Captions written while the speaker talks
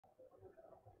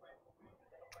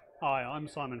Hi, I'm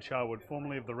Simon Sharwood,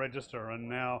 formerly of the Register and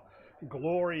now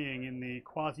glorying in the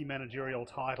quasi-managerial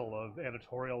title of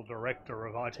Editorial Director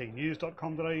of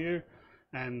itnews.com.au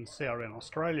and CRN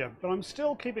Australia. But I'm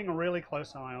still keeping a really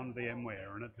close eye on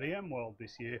VMware, and at VMworld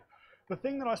this year, the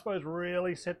thing that I suppose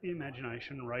really set the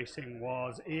imagination racing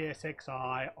was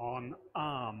Esxi on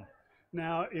ARM.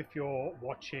 Now, if you're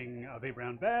watching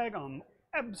vBrownBag, I'm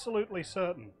absolutely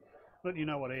certain that you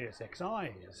know what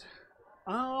Esxi is.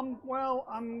 Well,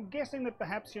 I'm guessing that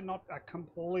perhaps you're not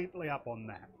completely up on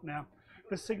that. Now,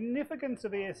 the significance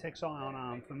of Esxi on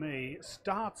ARM for me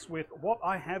starts with what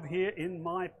I have here in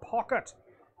my pocket,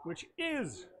 which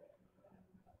is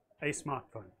a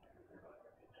smartphone.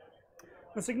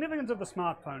 The significance of the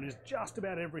smartphone is just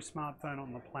about every smartphone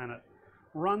on the planet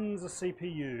runs a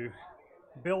CPU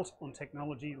built on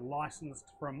technology licensed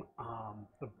from ARM,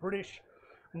 the British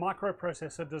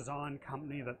microprocessor design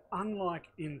company that, unlike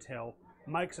Intel,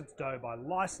 makes its dough by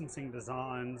licensing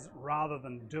designs rather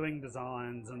than doing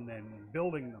designs and then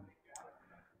building them.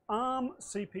 ARM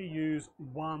CPUs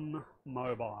won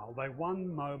mobile. They won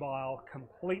mobile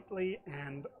completely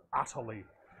and utterly.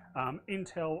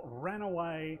 Intel ran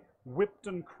away, whipped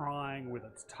and crying with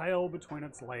its tail between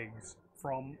its legs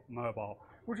from mobile,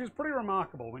 which is pretty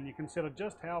remarkable when you consider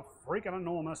just how freaking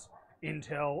enormous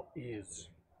Intel is.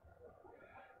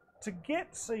 To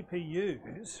get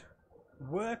CPUs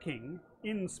working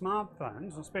in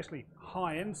smartphones, especially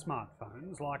high-end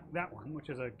smartphones like that one, which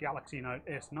is a Galaxy Note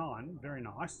S9, very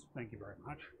nice, thank you very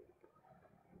much.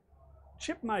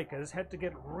 Chip makers had to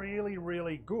get really,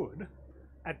 really good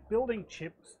at building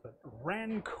chips that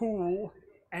ran cool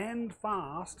and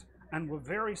fast and were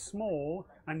very small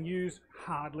and used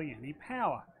hardly any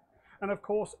power. And of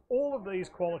course, all of these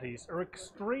qualities are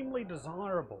extremely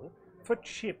desirable for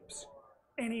chips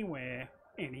anywhere,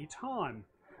 anytime.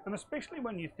 And especially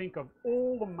when you think of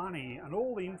all the money and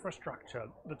all the infrastructure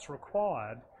that's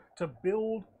required to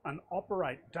build and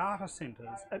operate data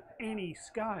centers at any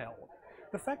scale.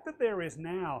 The fact that there is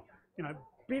now,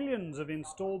 billions of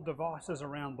installed devices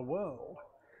around the world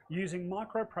using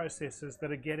microprocessors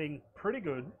that are getting pretty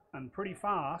good and pretty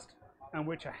fast and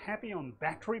which are happy on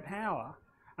battery power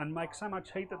and make so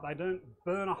much heat that they don't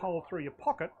burn a hole through your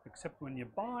pocket, except when you're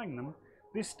buying them,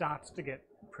 this starts to get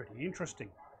pretty interesting.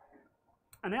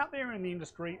 And out there in the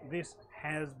industry, this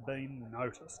has been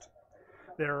noticed.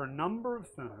 There are a number of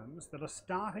firms that are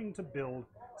starting to build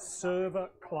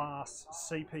server-class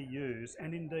CPUs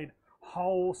and indeed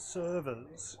whole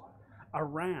servers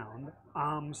around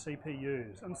ARM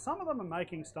CPUs. And some of them are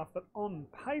making stuff that on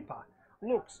paper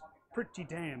looks pretty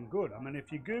damn good. I mean,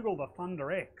 if you Google the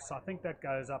Thunder X, I think that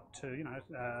goes up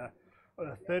to,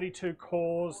 32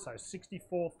 cores, so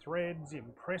 64 threads,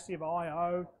 impressive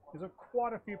I/O. There's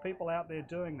quite a few people out there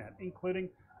doing that, including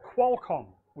Qualcomm,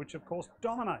 which of course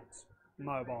dominates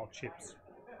mobile chips.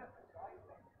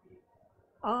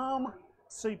 ARM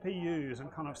CPUs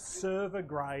and kind of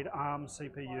server-grade ARM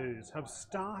CPUs have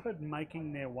started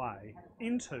making their way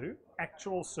into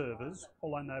actual servers,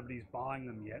 although nobody's buying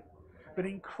them yet, but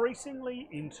increasingly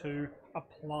into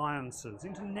appliances,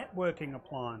 into networking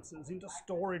appliances, into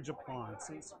storage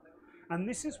appliances. And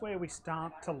this is where we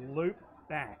start to loop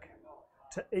back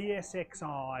to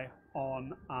Esxi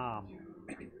on ARM.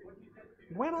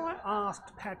 When I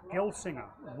asked Pat Gelsinger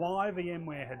why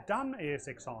VMware had done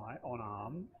Esxi on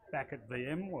ARM back at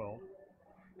VMworld,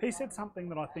 he said something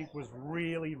that I think was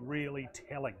really, really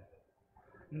telling.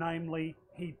 Namely,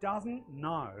 he doesn't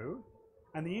know,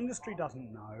 and the industry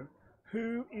doesn't know,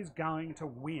 who is going to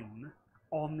win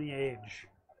on the edge.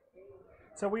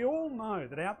 So we all know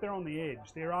that out there on the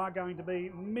edge there are going to be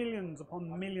millions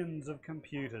upon millions of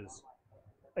computers,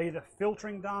 either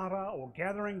filtering data or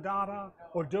gathering data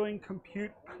or doing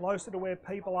compute closer to where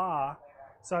people are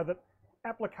so that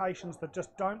applications that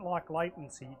just don't like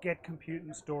latency get compute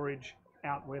and storage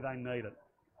out where they need it.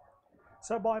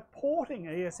 So by porting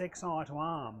Esxi to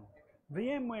ARM,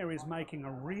 VMware is making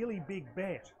a really big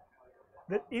bet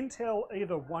that Intel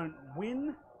either won't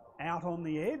win out on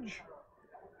the edge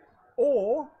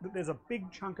or that there's a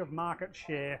big chunk of market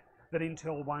share that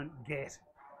Intel won't get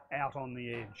out on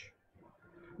the edge.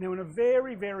 Now, in a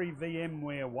very, very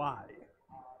VMware way,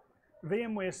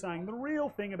 VMware's saying the real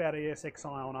thing about Esxi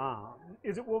on ARM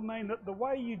is it will mean that the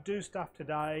way you do stuff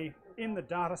today in the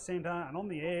data center and on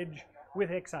the edge with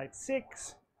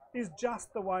x86 is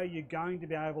just the way you're going to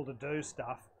be able to do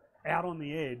stuff out on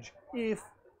the edge if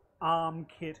ARM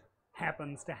kit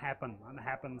happens to happen and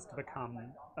happens to become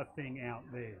a thing out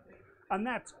there. And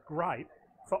that's great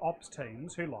for ops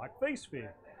teams who like vSphere,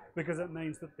 because it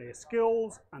means that their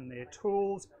skills and their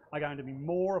tools are going to be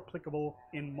more applicable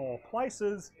in more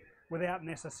places without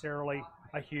necessarily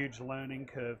a huge learning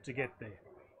curve to get there.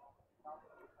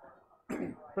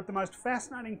 But the most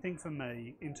fascinating thing for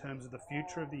me in terms of the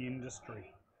future of the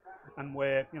industry and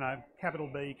where, you know, capital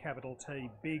B, capital T,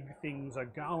 big things are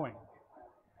going,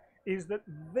 is that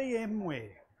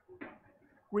VMware,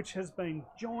 which has been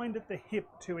joined at the hip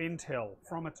to Intel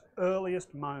from its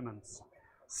earliest moments,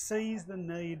 sees the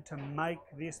need to make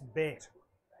this bet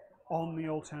on the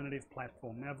alternative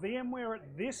platform. Now, VMware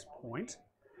at this point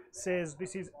says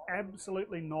this is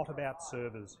absolutely not about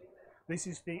servers. This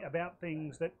is about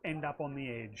things that end up on the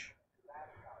edge.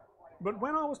 But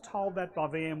when I was told that by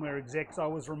VMware execs, I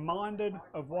was reminded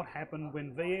of what happened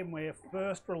when VMware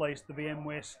first released the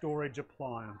VMware storage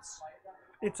appliance.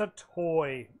 It's a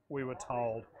toy, we were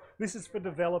told. This is for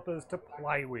developers to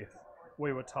play with,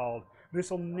 we were told.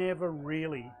 This will never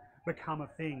really become a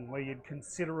thing where you'd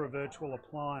consider a virtual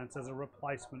appliance as a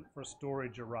replacement for a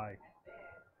storage array.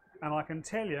 And I can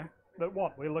tell you that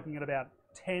we're looking at about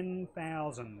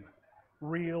 10,000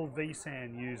 real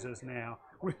vSAN users now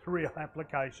with real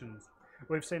applications.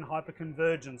 We've seen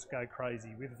hyperconvergence go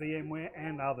crazy with VMware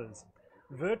and others.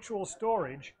 Virtual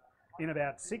storage in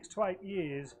about 6 to 8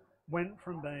 years went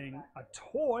from being a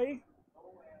toy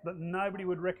that nobody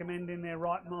would recommend in their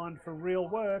right mind for real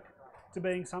work to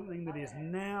being something that is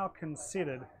now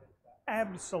considered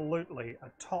absolutely a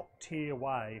top tier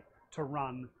way to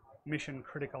run mission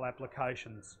critical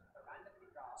applications.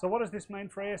 So what does this mean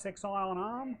for ESXi on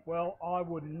ARM? Well, I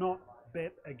would not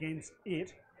bet against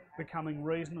it becoming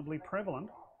reasonably prevalent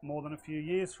more than a few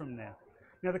years from now.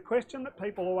 Now the question that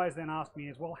people always then ask me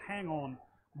is, well, hang on,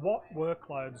 what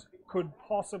workloads could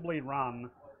possibly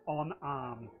run on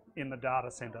ARM in the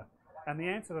data center? And the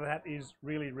answer to that is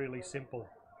really, really simple.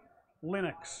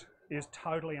 Linux is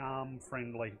totally ARM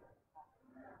friendly.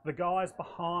 The guys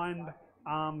behind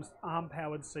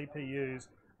ARM-powered CPUs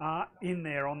are in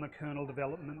there on the kernel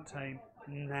development team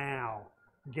now,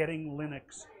 getting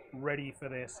Linux ready for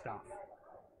their stuff.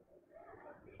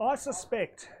 I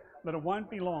suspect that it won't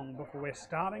be long before we're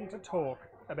starting to talk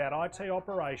about IT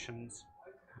operations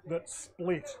that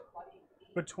split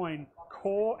between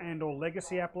core and or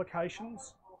legacy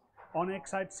applications on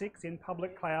x86 in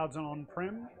public clouds and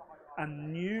on-prem,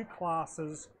 and new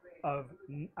classes of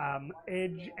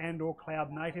edge and or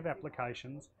cloud native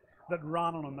applications that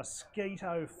run on a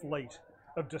mosquito fleet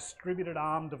of distributed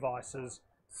ARM devices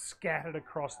scattered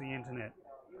across the internet.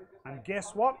 And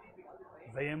guess what?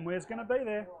 VMware's going to be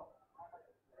there.